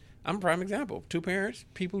mean? I'm a prime example. 2 parents,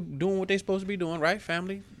 people doing what they're supposed to be doing, right?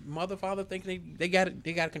 Family, mother, father, thinking they got it.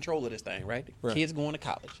 They got control of this thing, right? Kids going to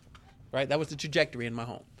college, right? That was the trajectory in my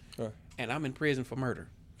home, and I'm in prison for murder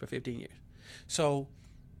for 15 years. So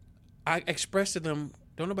I expressed to them,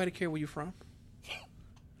 don't nobody care where you're from.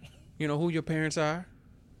 You know who your parents are.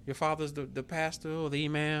 Your father's the pastor or the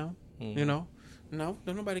imam. You know, no,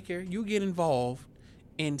 don't nobody care. You get involved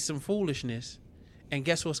in some foolishness, and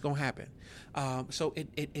guess what's gonna happen? So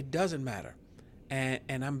it doesn't matter,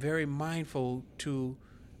 and I'm very mindful to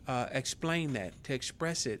explain that, to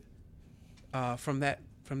express it from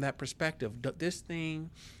that perspective. This thing,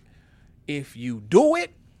 if you do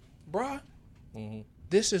it, bruh,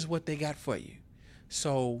 this is what they got for you.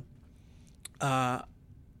 So the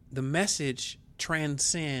message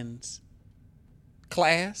transcends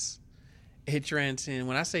class. It transcends.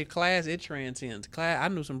 When I say class, it transcends class. I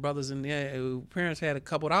knew some brothers in there whose parents had a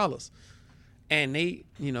couple dollars, and they,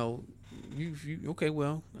 you know, you okay.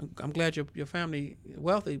 Well, I'm glad your family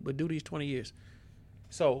wealthy, but do these 20 years.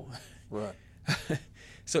 So, right.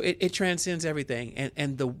 So it transcends everything,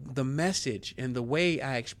 and the message and the way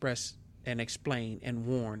I express and explain and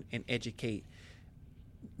warn and educate,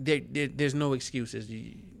 there's no excuses.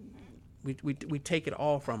 We take it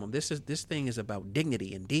all from them. This thing is about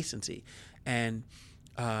dignity and decency, and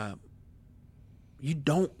you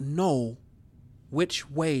don't know which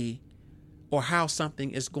way or how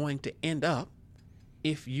something is going to end up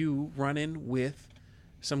if you run in with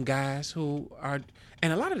some guys who are,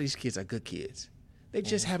 and a lot of these kids are good kids. They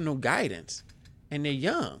just have no guidance, and they're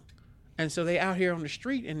young, and so they out here on the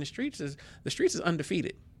street, and the streets is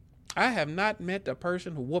undefeated. I have not met a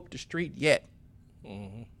person who whooped the street yet.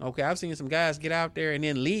 Okay, I've seen some guys get out there and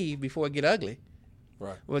then leave before it get ugly.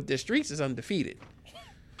 Right. But the streets is undefeated.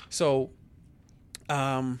 So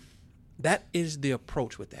that is the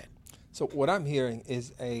approach with that. So what I'm hearing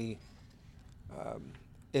is an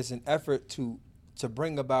effort to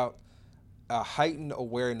bring about a heightened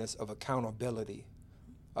awareness of accountability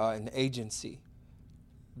and agency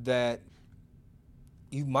that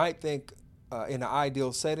you might think in an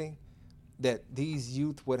ideal setting that these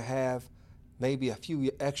youth would have maybe a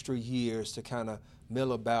few extra years to kind of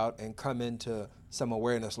mill about and come into some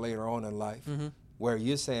awareness later on in life, where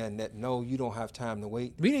you're saying that, no, you don't have time to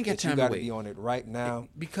wait. We didn't get time to wait. You got to be on it right now.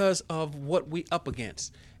 Because of what we up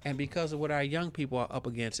against, and because of what our young people are up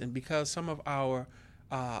against, and because some of our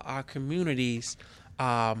communities,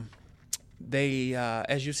 they,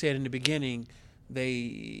 as you said in the beginning,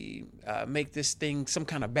 they make this thing some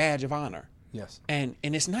kind of badge of honor. Yes. And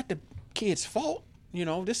it's not the kids' fault. You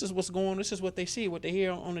know, this is what's going on. This is what they see, what they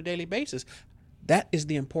hear on a daily basis. That is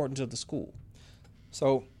the importance of the school.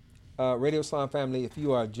 So, Radio Islam family, if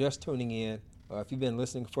you are just tuning in, if you've been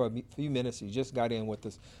listening for a few minutes, you just got in with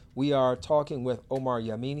us, we are talking with Omar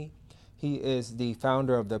Yamini. He is the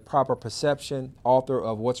founder of The Proper Perception, author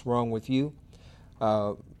of What's Wrong with You,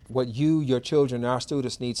 what you, your children, and our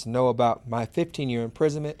students need to know about my 15-year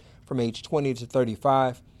imprisonment from age 20 to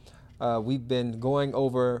 35. We've been going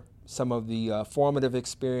over some of the formative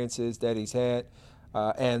experiences that he's had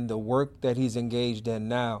and the work that he's engaged in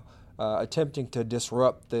now, attempting to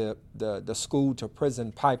disrupt the school to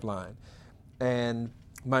prison pipeline. And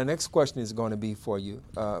my next question is going to be for you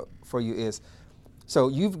is, so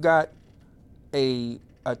you've got a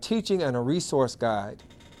teaching and a resource guide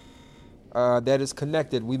that is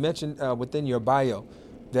connected. We mentioned within your bio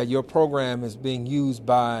that your program is being used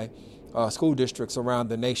by school districts around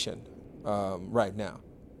the nation right now.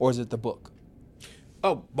 Or is it the book?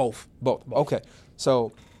 Oh, both. Both. Okay.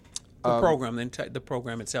 So the program, the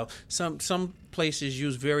program itself. Some places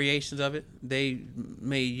use variations of it. They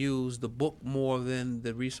may use the book more than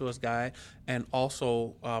the resource guide, and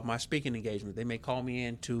also my speaking engagement. They may call me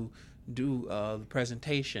in to do the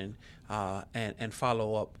presentation and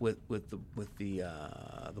follow up with the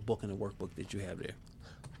book and the workbook that you have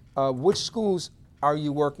there. Which schools are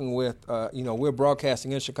you working with? We're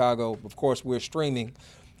broadcasting in Chicago. Of course, we're streaming.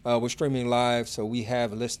 We're streaming live, so we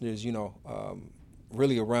have listeners,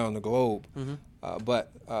 really around the globe.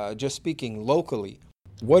 But just speaking locally,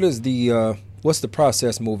 what's the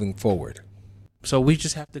process moving forward? So we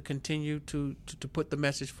just have to continue to put the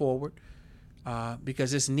message forward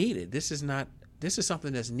because it's needed. This is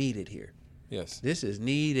something that's needed here. Yes. This is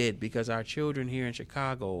needed because our children here in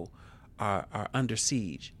Chicago are under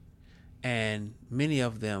siege. And many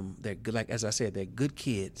of them, they're good, like as I said, they're good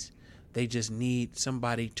kids. They just need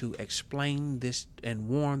somebody to explain this and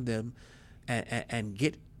warn them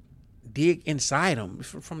and dig inside them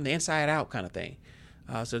from the inside out kind of thing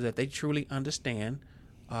so that they truly understand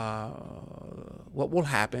what will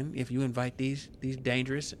happen if you invite these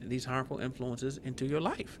dangerous, these harmful influences into your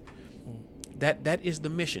life. That is the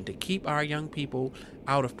mission, to keep our young people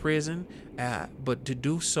out of prison, but to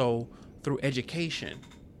do so through education,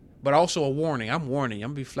 but also a warning. I'm warning.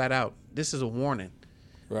 I'm gonna be flat out. This is a warning.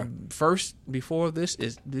 Right. First, before this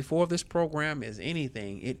program is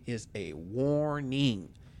anything, it is a warning.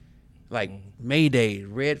 Like Mayday,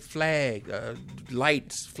 red flag,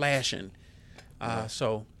 lights flashing.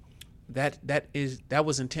 So that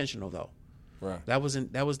was intentional, though. Right. That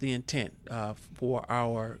was the intent for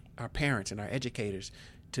our parents and our educators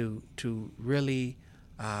to really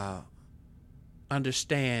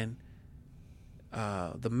understand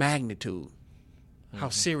the magnitude, how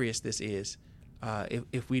serious this is,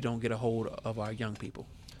 if we don't get a hold of our young people.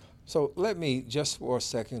 So let me just for a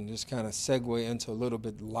second just kind of segue into a little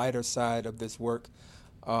bit lighter side of this work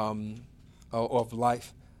of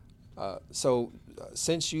life. So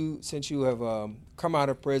since you have come out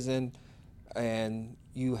of prison and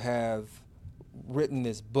you have written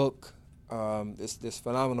this book, this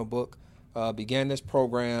phenomenal book, began this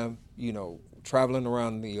program, traveling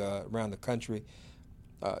around the country.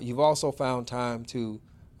 You've also found time to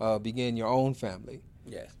begin your own family.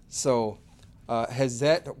 Yes. So,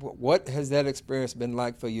 what has that experience been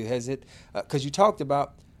like for you? Has it? Because you talked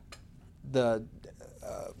about the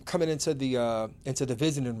coming into the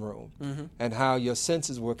visiting room, and how your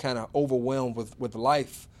senses were kind of overwhelmed with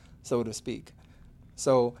life, so to speak.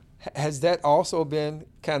 So, has that also been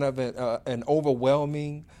kind of an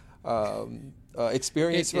overwhelming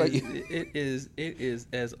experience for you? It is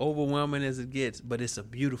as overwhelming as it gets, but it's a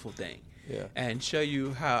beautiful thing. Yeah. And show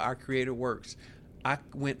you how our Creator works. I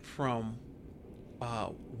went from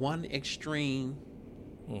one extreme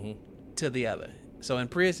to the other. So in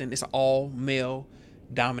prison, it's an all male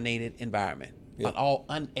dominated environment, an all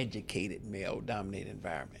uneducated male dominated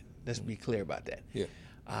environment. Let's be clear about that. Yeah.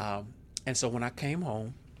 And so when I came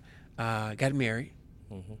home, got married.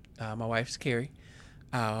 My wife's Carrie.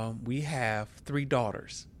 We have 3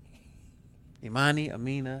 daughters, Imani,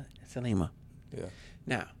 Amina, and Salima. Yeah.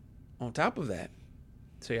 Now, on top of that,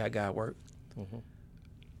 so I got work.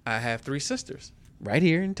 I have 3 sisters right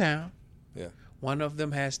here in town. Yeah. One of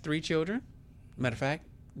them has 3 children. Matter of fact,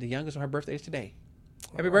 the youngest, her birthday is today.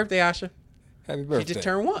 Happy birthday, Asha. Happy birthday. She just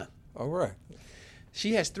turned 1. All right.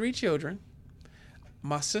 She has 3 children.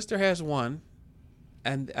 My sister has 1,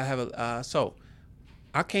 and I have so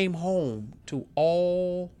I came home to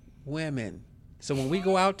all women. So when we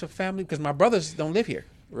go out to family, because my brothers don't live here.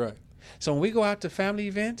 Right. So when we go out to family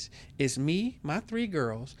events, it's me, my 3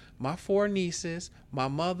 girls, my 4 nieces, my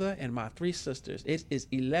mother, and my 3 sisters. It is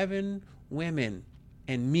 11 women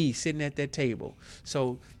and me sitting at that table.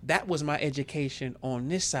 So that was my education on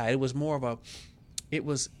this side. It was more of a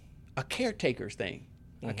caretaker's thing.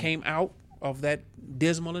 I came out of that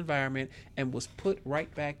dismal environment and was put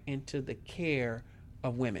right back into the care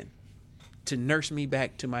of women to nurse me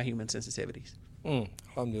back to my human sensitivities.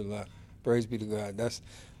 Alhamdulillah. Praise be to God. That's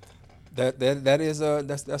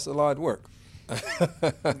a lot of work.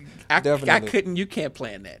 I couldn't. You can't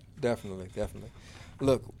plan that. Definitely.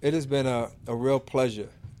 Look, it has been a real pleasure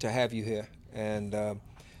to have you here, and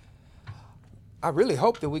I really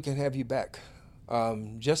hope that we can have you back.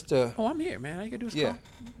 Just to. Oh, I'm here, man. All you gotta do is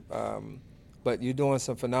call. But you're doing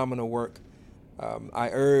some phenomenal work. I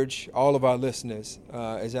urge all of our listeners,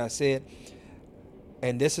 as I said,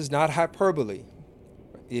 and this is not hyperbole.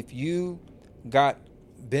 If you got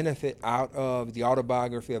benefit out of the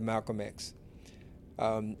autobiography of Malcolm X,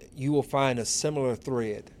 you will find a similar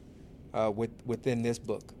thread within this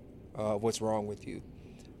book, What's Wrong with You.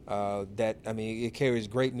 It carries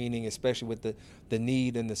great meaning, especially with the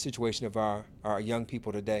need and the situation of our young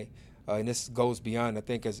people today. And this goes beyond, I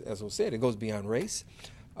think, as was said, it goes beyond race,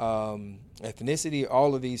 ethnicity,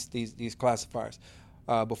 all of these classifiers.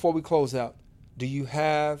 Before we close out, do you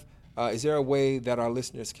have, is there a way that our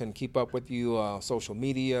listeners can keep up with you, social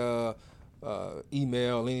media,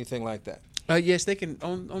 email, anything like that? Yes, they can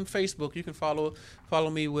on Facebook. You can follow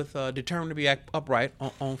me with Determined to Be Upright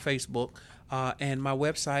on Facebook, and my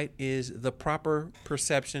website is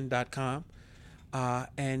theproperperception.com,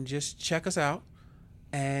 and just check us out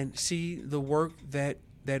and see the work that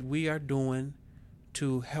we are doing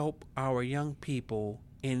to help our young people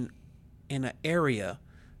in an area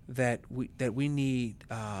that we need.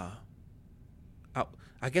 I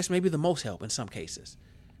guess maybe the most help in some cases.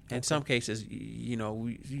 In some cases,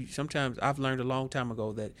 sometimes I've learned a long time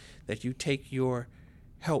ago that you take your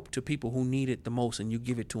help to people who need it the most and you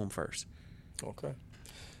give it to them first. Okay.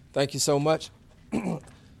 Thank you so much.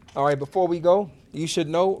 All right, before we go, you should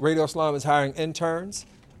know Radio Islam is hiring interns,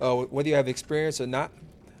 whether you have experience or not.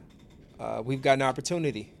 we've got an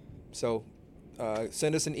opportunity. So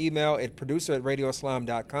send us an email at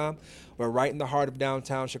producer@radioislam.com. We're right in the heart of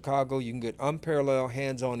downtown Chicago. You can get unparalleled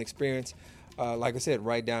hands-on experience, like I said,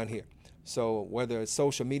 right down here. So whether it's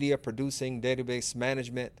social media, producing, database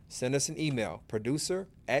management, send us an email,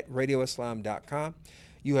 producer@radioislam.com.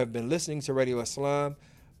 You have been listening to Radio Islam.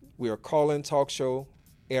 We are a call-in talk show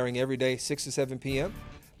airing every day, 6 to 7 p.m.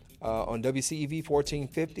 On WCEV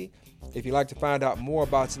 1450. If you'd like to find out more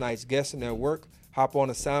about tonight's guests and their work, hop on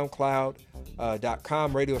to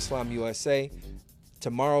SoundCloud.com, Radio Islam USA.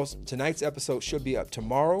 Tonight's episode should be up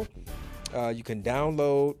tomorrow. You can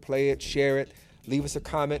download, play it, share it. Leave us a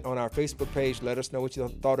comment on our Facebook page. Let us know what you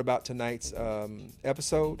thought about tonight's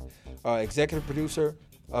episode. Executive producer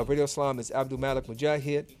of Radio Islam is Abdul Malik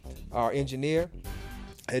Mujahid. Our engineer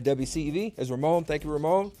at WCEV is Ramon. Thank you,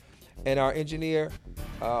 Ramon. And our engineer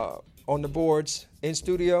on the boards in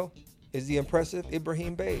studio is the impressive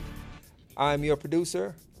Ibrahim Bey. I'm your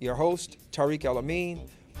producer, your host, Tariq El-Amin.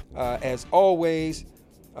 As always,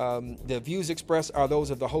 the views expressed are those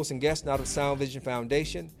of the host and guests, not of Sound Vision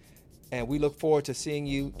Foundation. And we look forward to seeing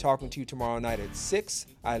you, talking to you tomorrow night at 6.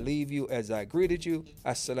 I leave you as I greeted you.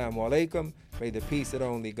 Assalamu alaikum. May the peace that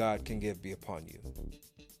only God can give be upon you.